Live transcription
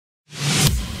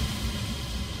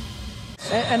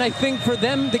And I think for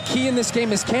them, the key in this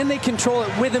game is can they control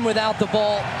it with and without the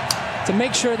ball to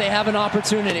make sure they have an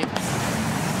opportunity.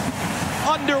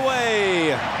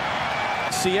 Underway.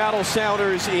 Seattle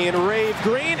Sounders in rave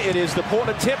green. It is the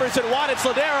Portland Timbers and wide. It's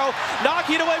Ladero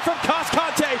knocking it away from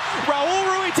Cascadia. Raul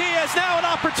Ruidiaz now an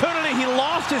opportunity. He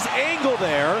lost his angle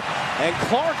there, and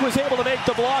Clark was able to make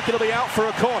the block. It'll be out for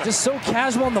a corner. Just so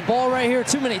casual on the ball right here.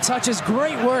 Too many touches.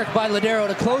 Great work by Ladero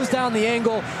to close down the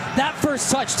angle. That first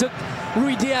touch took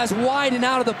Ruidiaz wide and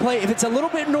out of the play. If it's a little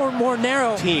bit more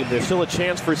narrow. There's still a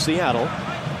chance for Seattle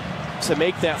to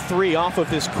make that three off of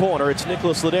this corner. It's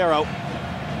Nicholas Ladero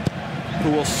who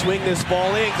will swing this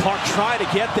ball in. Clark tried to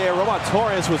get there. Roman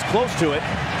Torres was close to it.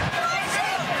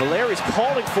 Valeri's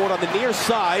calling for it on the near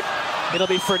side. It'll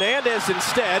be Fernandez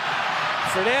instead.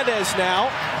 Fernandez now.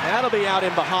 That'll be out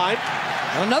in behind.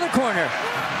 Another corner.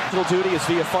 Duty as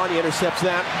Villafani intercepts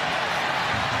that.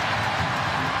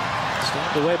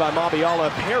 Stopped away by Mabiala. A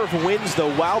pair of wins,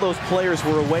 though, while those players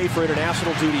were away for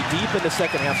international duty deep in the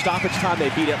second half. Stoppage time, they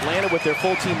beat Atlanta with their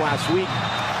full team last week.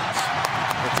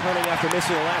 Returning after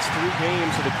missing the last 3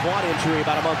 games with a quad injury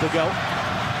about a month ago.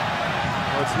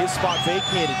 Well, it's his spot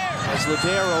vacated as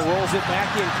Ladero rolls it back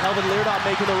in. Kelvin Leerdam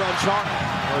making the run.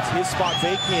 Well, it's his spot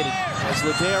vacated as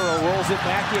Ladero rolls it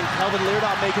back in. Kelvin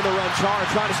Leerdam making the run. Chara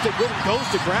trying to stick with him. Goes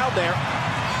to ground there.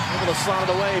 Able to slide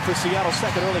it away for Seattle's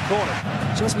second early corner.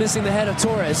 Just missing the head of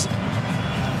Torres.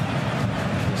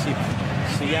 You see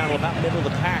Seattle about middle of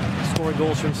the pack, scoring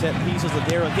goals from set pieces.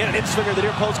 Ladero again, an in-swinger, the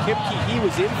near post. Kimke, he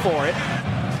was in for it.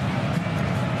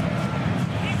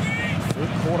 Third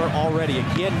corner already.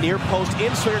 Again, near post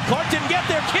in-swinger. Clark didn't get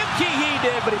there. Kimke, he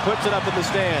did, but he puts it up in the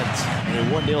stands. And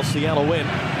a 1-0 Seattle win.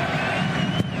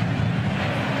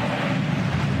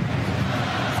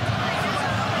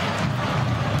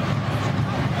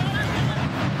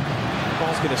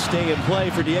 Ball's going to stay in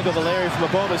play for Diego Valeri from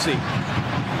Abomasi.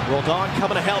 Roldan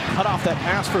coming to help cut off that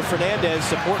pass for Fernandez.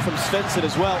 Support from Svensson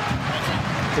as well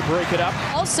to break it up.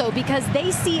 Also because they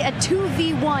see a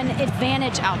 2v1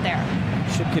 advantage out there.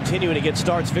 Should continue to get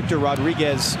starts. Victor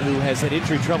Rodriguez, who has had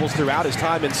injury troubles throughout his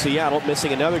time in Seattle,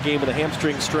 missing another game with a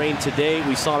hamstring strain today.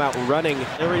 We saw him out running.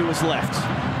 There he was left.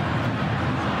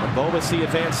 Abomasi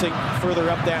advancing further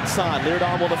up that side.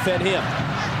 Leerdam will defend him.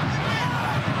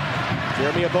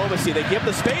 Jeremy Abomasi, they give him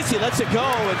the space, he lets it go,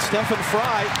 and Stefan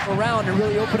Fry around and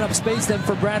really open up space then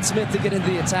for Brad Smith to get into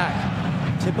the attack.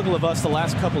 Typical of us the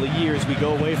last couple of years, we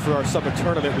go away for our summer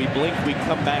tournament, we blink, we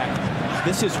come back.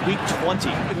 This is week 20.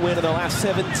 Win in the last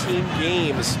 17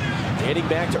 games, dating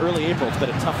back to early April. It's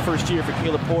been a tough first year for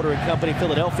Caleb Porter and company.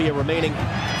 Philadelphia remaining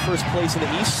first place in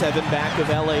the East, 7 back of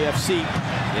LAFC.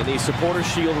 In the Supporters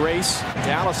Shield race,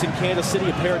 Dallas and Kansas City,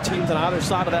 a pair of teams on either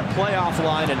side of that playoff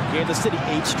line, and Kansas City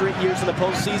 8 straight years in the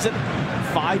postseason,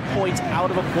 5 points out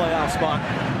of a playoff spot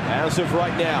as of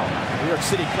right now. New York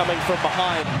City coming from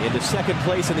behind into second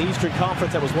place in the Eastern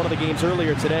Conference. That was one of the games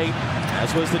earlier today,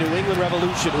 as was the New England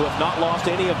Revolution, who have not lost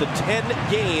any of the 10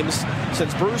 games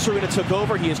since Bruce Arena took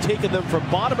over. He has taken them from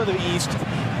bottom of the East,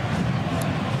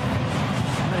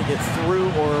 trying to get through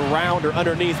or around or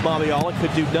underneath Mabiala.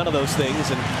 Could do none of those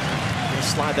things, and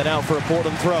slide that out for a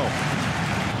Portland throw.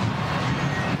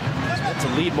 To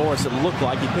lead Morris, it looked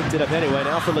like he picked it up anyway.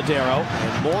 Now for Ladero,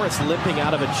 and Morris limping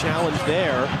out of a challenge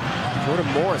there.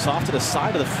 Jordan Morris off to the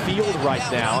side of the field right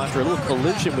now after a little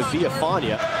collision with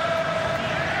Villafani.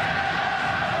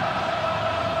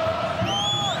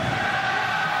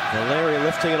 Valeri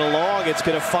lifting it along. It's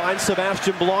going to find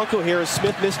Sebastian Blanco here as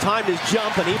Smith mistimed his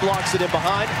jump, and he blocks it in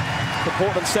behind. The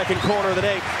Portland second corner of the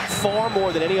day. Far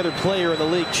more than any other player in the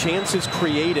league. Chances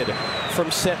created from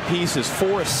set pieces.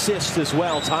 4 assists as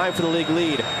well. Time for the league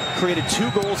lead. Created 2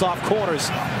 goals off corners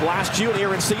last June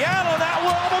here in Seattle. That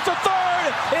will almost a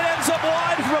third. It ends up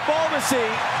wide for Abomasi.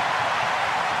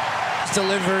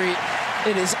 Delivery.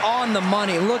 It is on the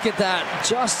money. Look at that.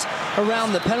 Just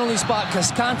around the penalty spot.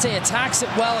 Cascadia attacks it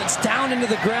well. It's down into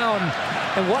the ground.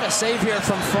 And what a save here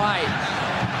from Fry.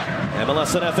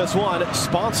 MLS and FS1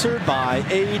 sponsored by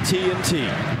AT&T.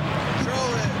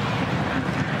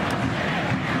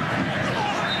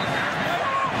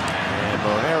 And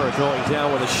Morera going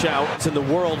down with a shout. It's in the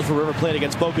world for River Plate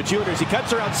against Boca Juniors. He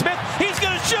cuts around Smith. He's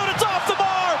going to shoot. It's off the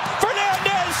bar.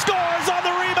 Fernandez scores on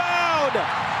the rebound.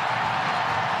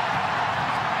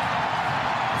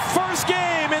 First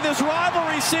game in this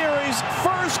rivalry series.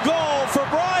 First goal for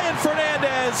Brian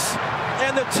Fernandez.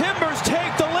 And the Timbers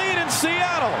take the lead in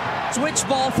Seattle. Switch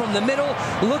ball from the middle.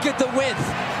 Look at the width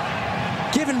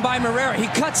given by Morera. He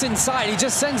cuts inside. He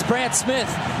just sends Brad Smith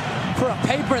for a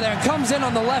paper there. Comes in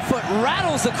on the left foot,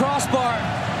 rattles the crossbar,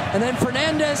 And then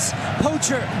Fernandez,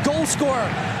 poacher, goal scorer,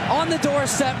 on the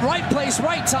doorstep, right place,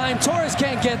 right time. Torres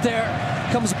can't get there.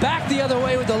 Comes back the other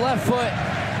way with the left foot.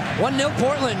 1-0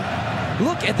 Portland.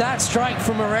 Look at that strike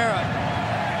from Herrera.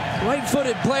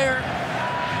 Right-footed player.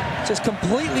 Just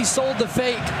completely sold the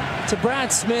fake to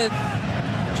Brad Smith.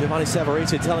 Giovanni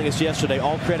Savarese telling us yesterday,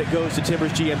 all credit goes to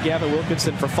Timbers GM Gavin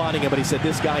Wilkinson for finding him, but he said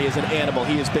this guy is an animal.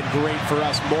 He has been great for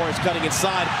us. Morris cutting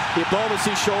inside.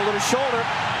 Dibomasi shoulder to shoulder.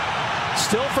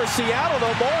 Still for Seattle,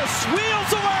 though. Morris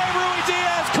wheels away.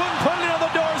 Ruidiaz couldn't put it on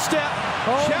the doorstep.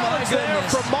 Challenge there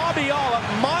from Mabiala.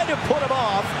 Might have put him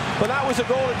off, but that was a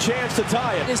golden chance to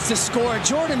tie it. Is to score.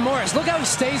 Jordan Morris, look how he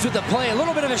stays with the play. A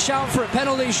little bit of a shout for a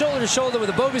penalty, shoulder to shoulder with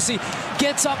Dibomasi.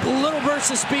 Gets up, little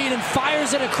burst of speed, and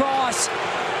fires it across.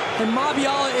 And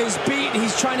Mabiala is beat.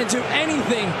 He's trying to do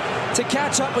anything to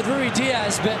catch up with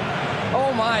Ruidiaz, but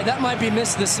oh my, that might be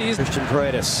missed this season. Christian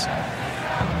Paredes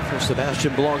for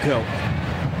Sebastian Blanco.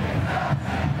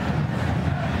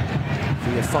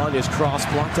 Villafaña's cross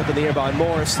blocked up in the air by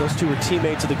Morris. Those two were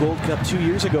teammates at the Gold Cup 2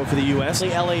 years ago for the U.S.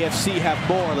 LAFC have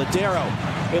more. Ladero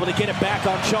able to get it back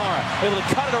on Chara. Able to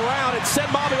cut it around and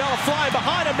send Mabiala flying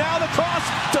behind him. Now the cross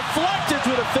deflected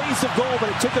to the face of goal,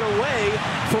 but it took it away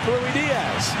from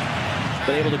Ruidiaz.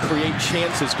 Been able to create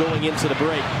chances going into the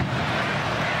break.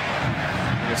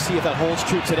 We'll see if that holds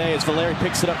true today as Valeri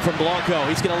picks it up from Blanco.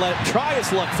 He's going to let it try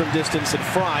his luck from distance, and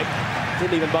Fry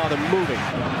didn't even bother moving.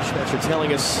 Schmetzer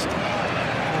telling us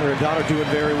her daughter doing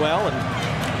very well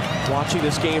and watching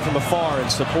this game from afar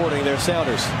and supporting their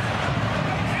Sounders.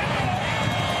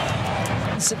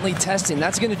 Constantly testing.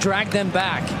 That's going to drag them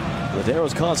back.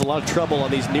 Ladero's caused a lot of trouble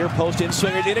on these near post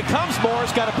in-swingers. In it comes.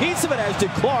 Morris got a piece of it, as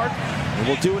did Clark, and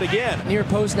we'll do it again. Near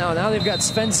post now. Now they've got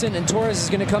Svensson, and Torres is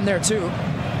going to come there too.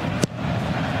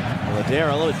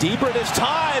 Ladero a little deeper this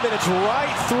time, and it's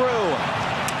right through.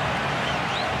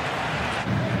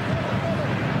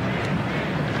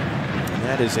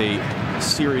 That is a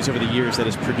series over the years that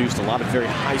has produced a lot of very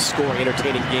high-scoring,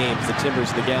 entertaining games. The Timbers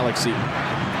and the Galaxy.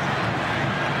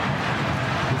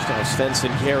 Gustav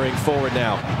Svensson carrying forward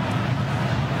now.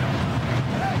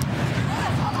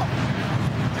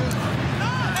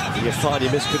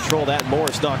 Villafaña miscontrolled that.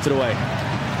 Morris knocked it away.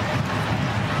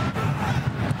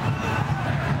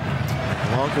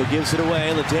 Blanco gives it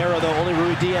away. Ladero, though, only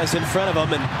Ruidiaz in front of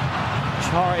him, and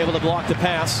Chara able to block the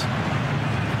pass.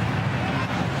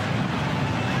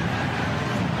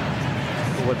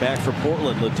 Went back for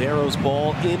Portland. Ladero's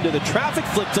ball into the traffic,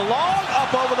 flicked along,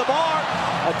 up over the bar.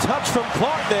 A touch from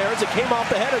Clark there as it came off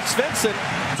the head of Svensson.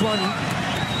 One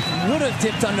would have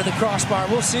dipped under the crossbar.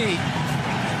 We'll see.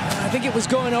 I think it was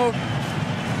going over.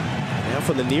 Now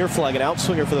from the near flag, an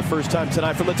outswinger for the first time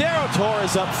tonight from Ladero.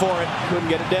 Torres up for it. Couldn't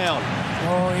get it down.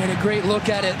 Oh, he had a great look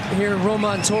at it here,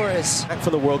 Roman Torres. Back for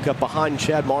the World Cup behind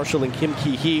Chad Marshall and Kim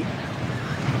Ki-hee.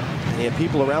 And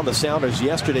people around the Sounders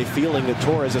yesterday feeling that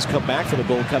Torres has come back from the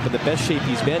Gold Cup in the best shape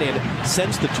he's been in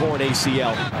since the torn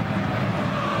ACL.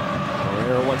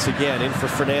 Herrera once again in for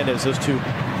Fernandez. Those two,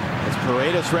 as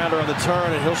Paredes rounder on the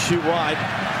turn, and he'll shoot wide.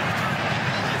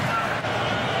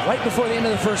 Right before the end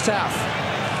of the first half.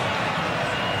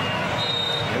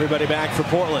 Everybody back for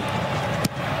Portland.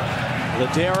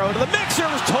 Ladero to the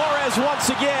mixers. Torres once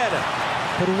again.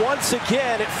 But once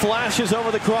again, it flashes over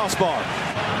the crossbar.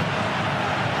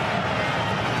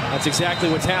 That's exactly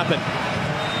what's happened.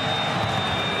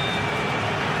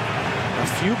 A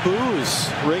few boos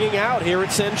ringing out here at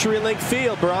CenturyLink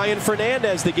Field. Brian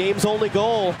Fernandez, the game's only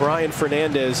goal. Brian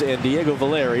Fernandez and Diego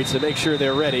Valeri to make sure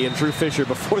they're ready. And Drew Fisher,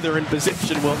 before they're in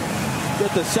position, will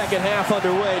get the second half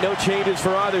underway. No changes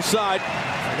for either side.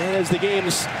 Fernandez, the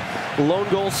game's lone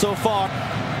goal so far.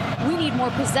 We need more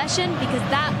possession because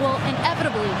that will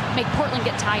inevitably make Portland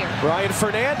get tired. Brian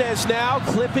Fernandez now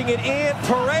clipping it in.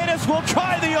 Paredes will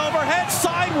try the overhead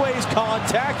sideways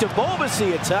contact.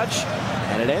 Dibomasi a touch,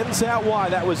 and it ends out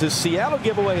wide. That was a Seattle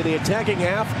giveaway in the attacking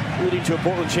half, leading to a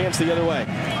Portland chance the other way.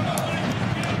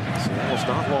 Seattle's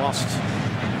not lost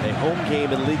a home game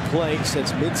in league play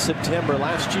since mid-September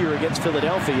last year against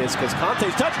Philadelphia. As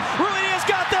Cascadia's touch, Ruidiaz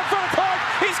got there for Clark.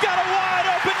 He's got a wide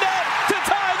open net to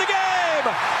tie the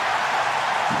game.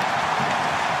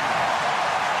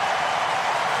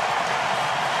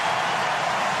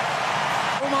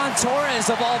 Torres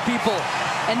of all people,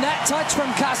 and that touch from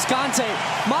Cascadia.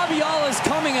 Mabiala is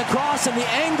coming across, and the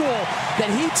angle that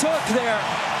he took there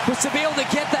was to be able to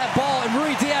get that ball, and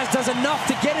Ruidiaz does enough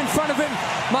to get in front of him.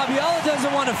 Mabiala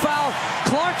doesn't want to foul.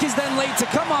 Clark is then late to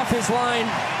come off his line.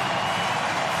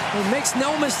 He makes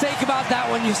no mistake about that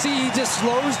one. You see he just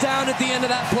slows down at the end of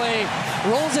that play,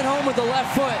 rolls it home with the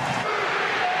left foot.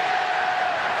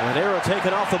 Ladero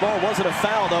taken off the ball. Wasn't a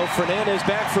foul, though. Fernandez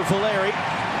back for Valeri.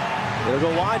 It'll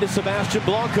go wide to Sebastian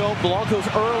Blanco. Blanco's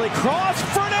early cross.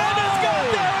 Fernandez got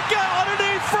there again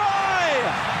underneath Fry.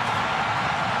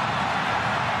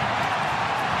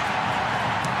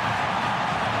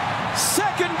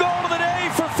 Second goal of the day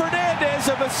for Fernandez.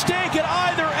 A mistake at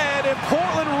either end, and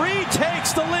Portland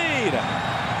retakes the lead.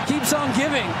 Keeps on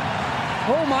giving.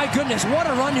 Oh my goodness, what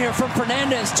a run here from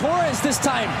Fernandez. Torres this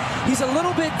time, he's a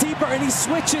little bit deeper and he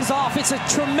switches off. It's a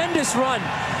tremendous run.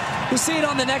 You see it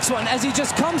on the next one as he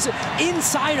just comes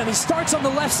inside him. He starts on the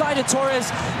left side of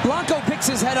Torres. Blanco picks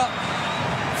his head up,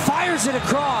 fires it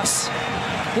across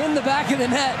in the back of the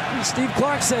net. And Steve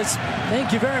Clark says,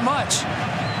 thank you very much.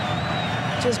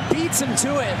 Just beats him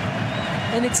to it.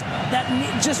 And it's that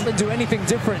just would do anything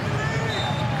different.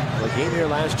 The game here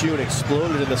last June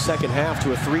exploded in the second half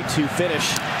to a 3-2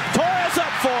 finish. Torres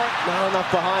up for it. Not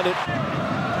enough behind it.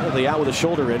 Probably out with a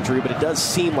shoulder injury, but it does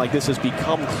seem like this has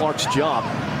become Clark's job.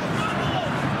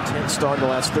 10 start in the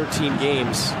last 13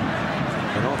 games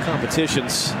in all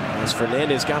competitions. As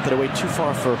Fernandez got that away too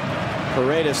far for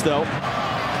Paredes, though.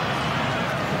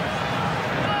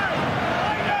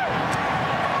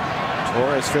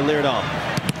 Torres for Leardom.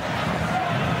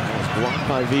 Blocked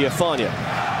by Villafana.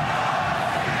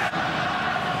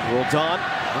 Rolled on,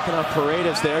 looking up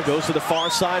Paredes there, goes to the far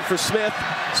side for Smith.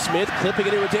 Smith clipping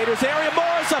it into a dangerous area.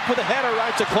 Morris up with a header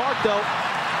right to Clark, though.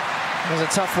 It was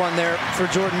a tough one there for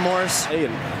Jordan Morris.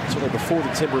 And certainly before the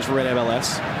Timbers were in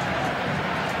MLS.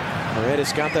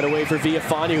 Paredes got that away for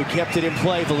Villafana, who kept it in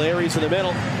play. Valeri's in the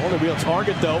middle. Only real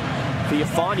target, though.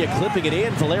 Villafana clipping it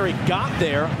in. Valeri got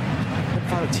there. Couldn't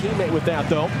find a teammate with that,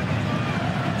 though.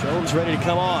 Jones ready to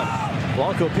come on.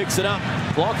 Blanco picks it up.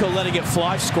 Blanco letting it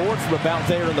fly. Scored from about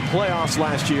there in the playoffs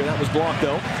last year. That was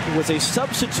Blanco. He was a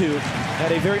substitute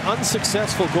at a very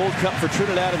unsuccessful Gold Cup for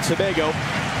Trinidad and Tobago.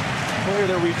 Player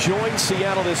that rejoined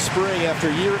Seattle this spring after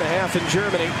a year and a half in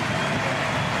Germany.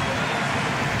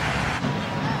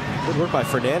 Good work by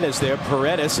Fernandez there.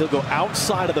 Paredes, he'll go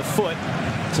outside of the foot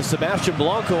to Sebastian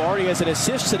Blanco. Already has an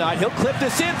assist tonight. He'll clip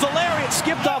this in. Valeri, it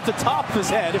skipped off the top of his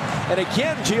head. And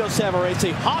again, Gio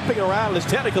Savarese hopping around his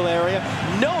technical area,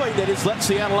 knowing that he's let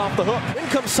Seattle off the hook. In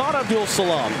comes Saad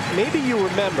Abdul-Salam. Maybe you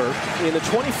remember in the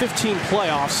 2015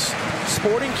 playoffs,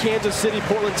 Sporting Kansas City,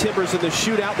 Portland Timbers in the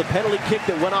shootout, the penalty kick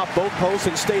that went off both posts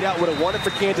and stayed out would have won it for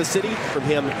Kansas City. From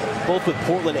him, both with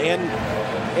Portland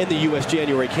and the U.S.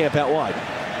 January camp out wide.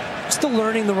 Still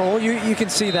learning the role. You can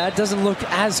see that. Doesn't look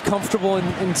as comfortable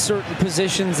in certain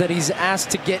positions that he's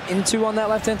asked to get into on that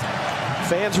left hand.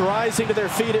 Fans rising to their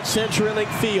feet at CenturyLink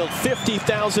Field.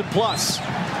 50,000 plus.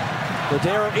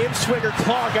 Ladero in swinger.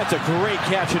 Clark, that's a great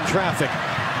catch in traffic.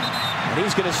 And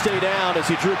he's going to stay down as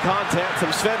he drew contact from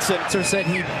Svensson. Sir said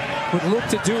he would look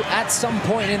to do at some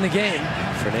point in the game.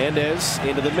 Fernandez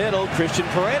into the middle. Christian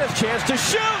Paredes chance to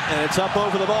shoot. And it's up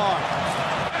over the bar.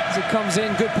 As it comes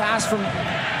in, good pass from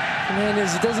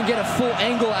Fernandez. He doesn't get a full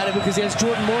angle at it because he has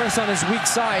Jordan Morris on his weak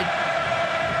side.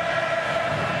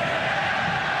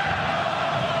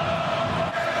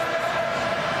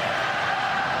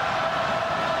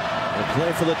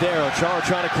 Play for Ladero. Char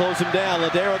trying to close him down.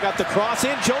 Ladero got the cross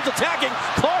in. Jones attacking.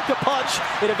 Clark a punch.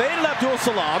 It evaded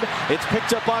Abdul-Salam. It's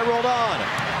picked up by Roldan.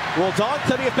 Roldan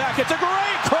cutting it back. It's a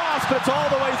great cross, but it's all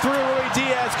the way through.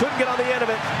 Ruidiaz couldn't get on the end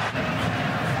of it.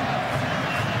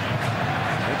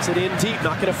 Gets it in deep.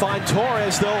 Not going to find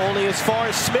Torres, though. Only as far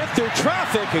as Smith through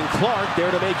traffic. And Clark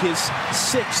there to make his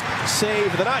 6th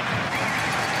save of the night.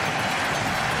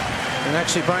 And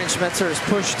actually, Brian Schmetzer has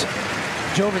pushed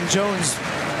Jovan Jones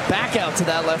back out to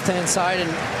that left-hand side, and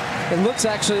it looks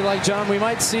actually like, John, we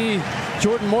might see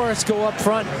Jordan Morris go up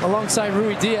front alongside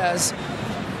Ruidiaz.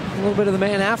 A little bit of the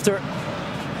man after.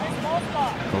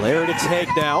 Valeri to take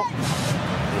now.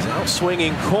 He's out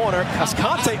swinging corner.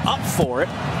 Cascadia up for it.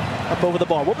 Up over the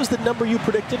bar. What was the number you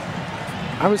predicted?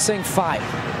 I was saying 5.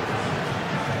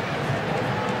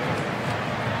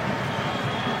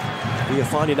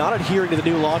 Villafana not adhering to the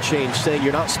new law change, saying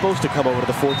you're not supposed to come over to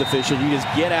the 4th official. You just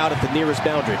get out at the nearest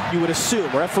boundary. You would assume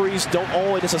referees don't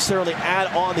always necessarily add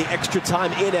on the extra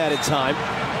time in added time.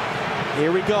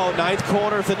 Here we go, 9th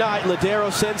corner of the night.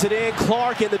 Ladero sends it in.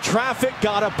 Clark in the traffic,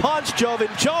 got a punch. Jovan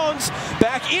Jones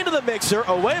back into the mixer,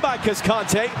 away by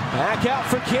Cascadia. Back out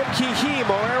for Kim Ki-hee,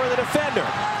 Morera the defender.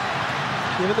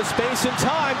 Given the space and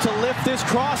time to lift this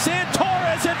cross in.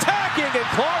 Torres attacking, and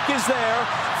Clark is there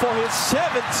for his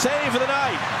 7th save of the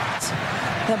night.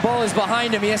 That ball is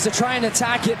behind him. He has to try and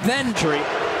attack it then. Come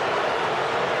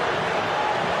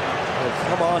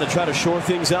on and try to shore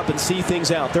things up and see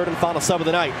things out. 3rd and final sub of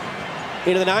the night.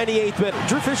 Into the 98th minute.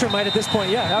 Drew Fisher might at this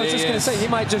point, yeah. I was just going to say, he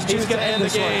might just choose to end the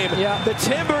game. Yeah. The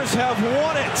Timbers have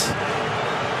won it.